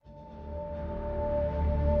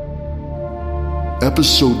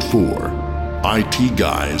Episode 4, IT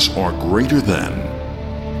Guys Are Greater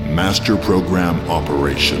Than. Master Program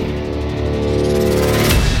Operation.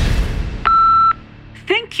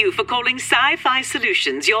 Thank you for calling Sci-Fi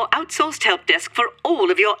Solutions, your outsourced help desk for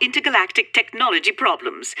all of your intergalactic technology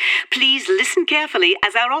problems. Please listen carefully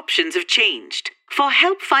as our options have changed. For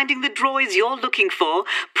help finding the droids you're looking for,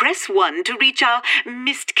 press 1 to reach our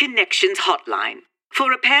Missed Connections hotline. For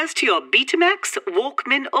repairs to your Betamax,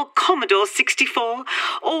 Walkman, or Commodore 64,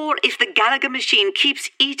 or if the Gallagher machine keeps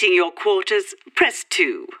eating your quarters, press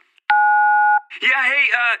 2. Yeah, hey,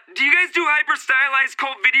 do you guys do hyper-stylized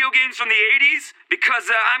cult video games from the 80s? Because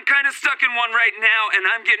I'm kind of stuck in one right now, and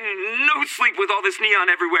I'm getting no sleep with all this neon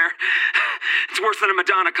everywhere. It's worse than a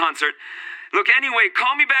Madonna concert. Look, anyway,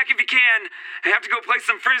 call me back if you can. I have to go play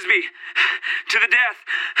some Frisbee. To the death.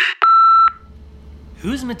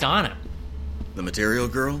 Who's Madonna? The Material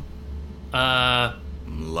Girl?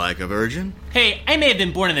 Like a Virgin? Hey, I may have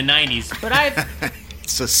been born in the 90s, but I've...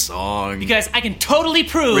 It's a song. Because I can totally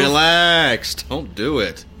prove... Relax, don't do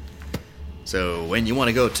it. So, when you want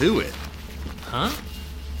to go to it? Huh?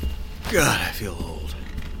 God, I feel old.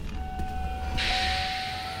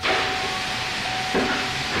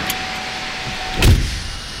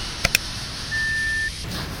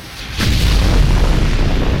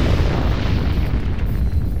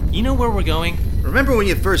 You know where we're going? Remember when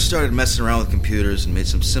you first started messing around with computers and made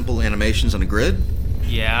some simple animations on a grid?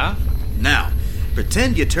 Yeah? Now,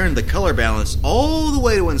 pretend you turned the color balance all the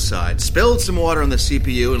way to one side, spilled some water on the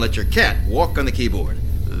CPU, and let your cat walk on the keyboard.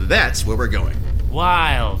 That's where we're going.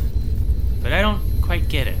 Wild. But I don't quite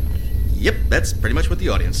get it. Yep, that's pretty much what the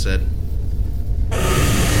audience said.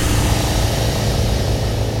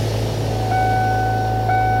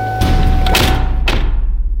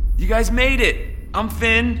 You guys made it. I'm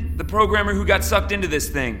Finn, the programmer who got sucked into this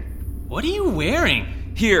thing. What are you wearing?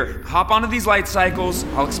 Here, hop onto these light cycles.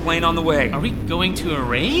 I'll explain on the way. Are we going to a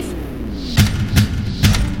rave?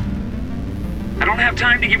 I don't have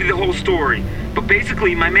time to give you the whole story, but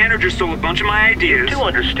basically my manager stole a bunch of my ideas. You do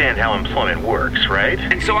understand how employment works, right?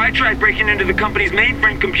 And so I tried breaking into the company's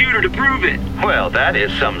mainframe computer to prove it. Well, that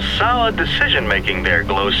is some solid decision-making there,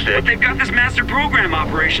 But Glowstick. they've got this master program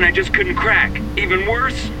operation I just couldn't crack. Even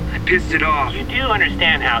worse, I pissed it off. You do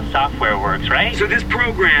understand how software works, right? So this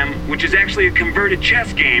program, which is actually a converted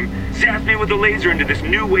chess game, zapped me with a laser into this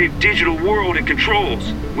new wave digital world it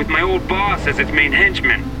controls, with my old boss as its main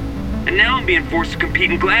henchman. And now I'm being forced to compete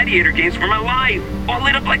in gladiator games for my life, all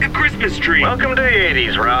lit up like a Christmas tree. Welcome to the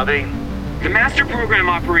 80s, Ravi. The master program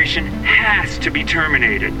operation has to be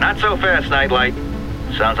terminated. Not so fast, Nightlight.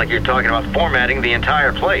 Sounds like you're talking about formatting the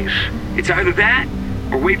entire place. It's either that,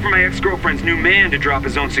 or wait for my ex-girlfriend's new man to drop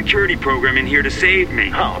his own security program in here to save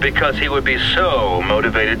me. Oh, because he would be so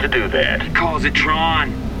motivated to do that. He calls it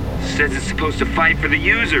Tron. Says it's supposed to fight for the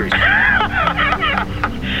users.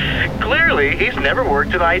 Clearly, he's never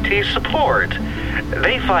worked in IT support.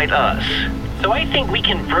 They fight us. So I think we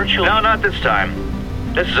can virtually... No, not this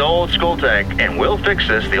time. This is old school tech, and we'll fix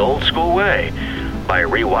this the old school way, by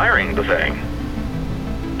rewiring the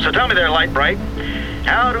thing. So tell me there, Lightbright,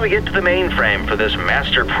 how do we get to the mainframe for this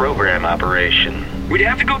master program operation? We'd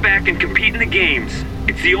have to go back and compete in the games.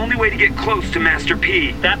 It's the only way to get close to Master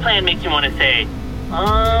P. That plan makes me want to say,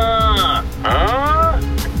 Huh?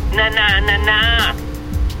 nah.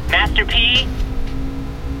 Master P?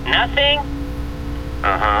 Nothing?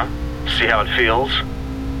 Uh-huh. See how it feels?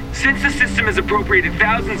 Since the system has appropriated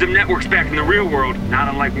thousands of networks back in the real world, not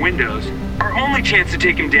unlike Windows, our only chance to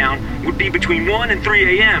take him down would be between 1 and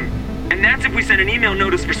 3 a.m. And that's if we send an email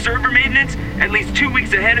notice for server maintenance at least 2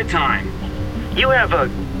 weeks ahead of time. You have a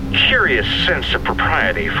curious sense of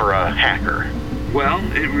propriety for a hacker. Well,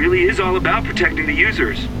 it really is all about protecting the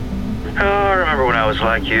users. Oh, I remember when I was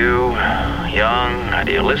like you, young,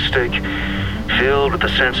 idealistic, filled with a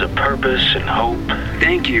sense of purpose and hope.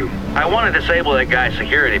 Thank you. I want to disable that guy's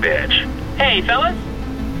security badge. Hey, fellas?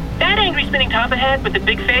 That angry spinning top ahead with the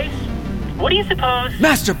big face? What do you suppose?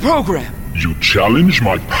 Master Program! You challenge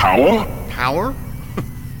my power? Power?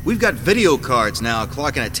 We've got video cards now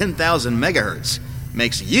clocking at 10,000 megahertz.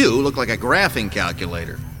 Makes you look like a graphing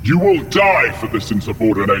calculator. You will die for this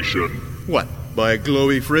insubordination. What, by a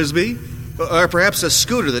glowy frisbee? Or perhaps a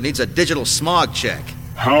scooter that needs a digital smog check?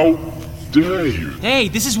 How dare you? Hey,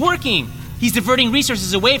 this is working! He's diverting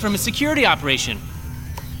resources away from his security operation.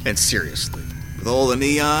 And seriously, with all the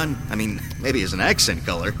neon, I mean, maybe as an accent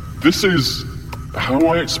color. This is how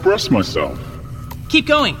I express myself. Keep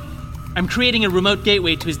going. I'm creating a remote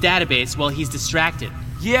gateway to his database while he's distracted.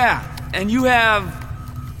 Yeah, and you have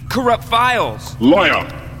corrupt files.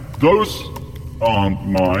 Liar! Those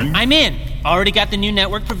mine? I'm in. Already got the new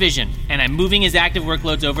network provision, and I'm moving his active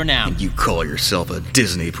workloads over now. And you call yourself a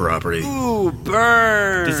Disney property. Ooh,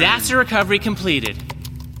 burn! Disaster recovery completed.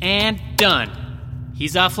 And done.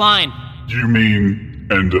 He's offline. You mean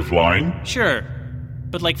end of line? Sure,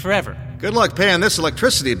 but like forever. Good luck paying this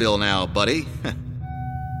electricity bill now, buddy. No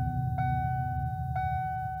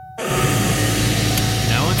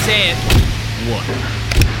one say it. What?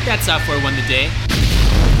 That software won the day.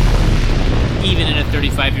 Even in a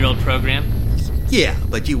 35-year-old program. Yeah,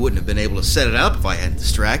 but you wouldn't have been able to set it up if I hadn't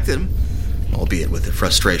distracted him. Albeit with the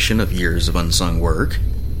frustration of years of unsung work.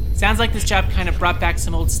 Sounds like this job kind of brought back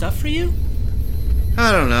some old stuff for you?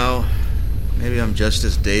 I don't know. Maybe I'm just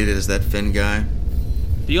as dated as that Finn guy.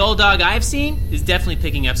 The old dog I've seen is definitely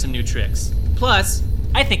picking up some new tricks. Plus,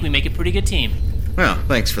 I think we make a pretty good team. Well,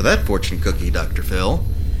 thanks for that fortune cookie, Dr. Phil.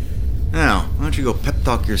 Now, why don't you go pep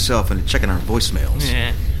talk yourself into checking our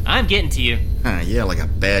voicemails? I'm getting to you. Yeah, like a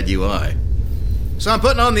bad UI. So I'm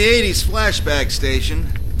putting on the 80s flashback station.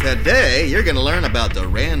 Today, you're going to learn about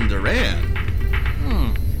Duran Duran.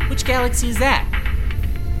 Which galaxy is that?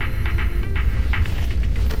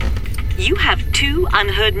 You have 2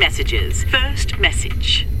 unheard messages. First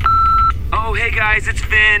message. Oh, hey guys, it's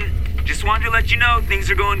Finn. Just wanted to let you know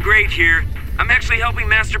things are going great here. I'm actually helping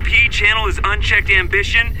Master P channel his unchecked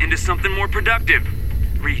ambition into something more productive.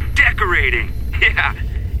 Redecorating. Yeah.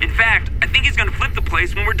 In fact, I think he's gonna flip the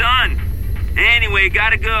place when we're done. Anyway,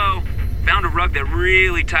 gotta go. Found a rug that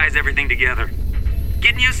really ties everything together.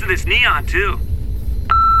 Getting used to this neon, too.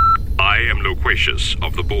 I am Loquacious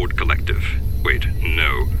of the Board Collective. Wait,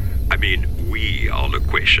 no. I mean, we are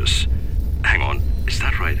loquacious. Hang on, is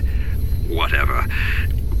that right? Whatever.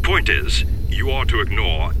 Point is, you are to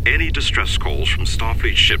ignore any distress calls from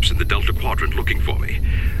Starfleet ships in the Delta Quadrant looking for me.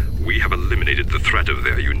 We have eliminated the threat of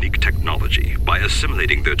their unique technology by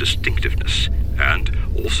assimilating their distinctiveness, and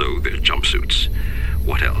also their jumpsuits.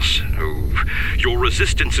 What else? Oh, your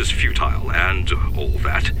resistance is futile, and all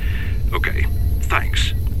that. Okay,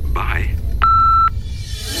 thanks. Bye.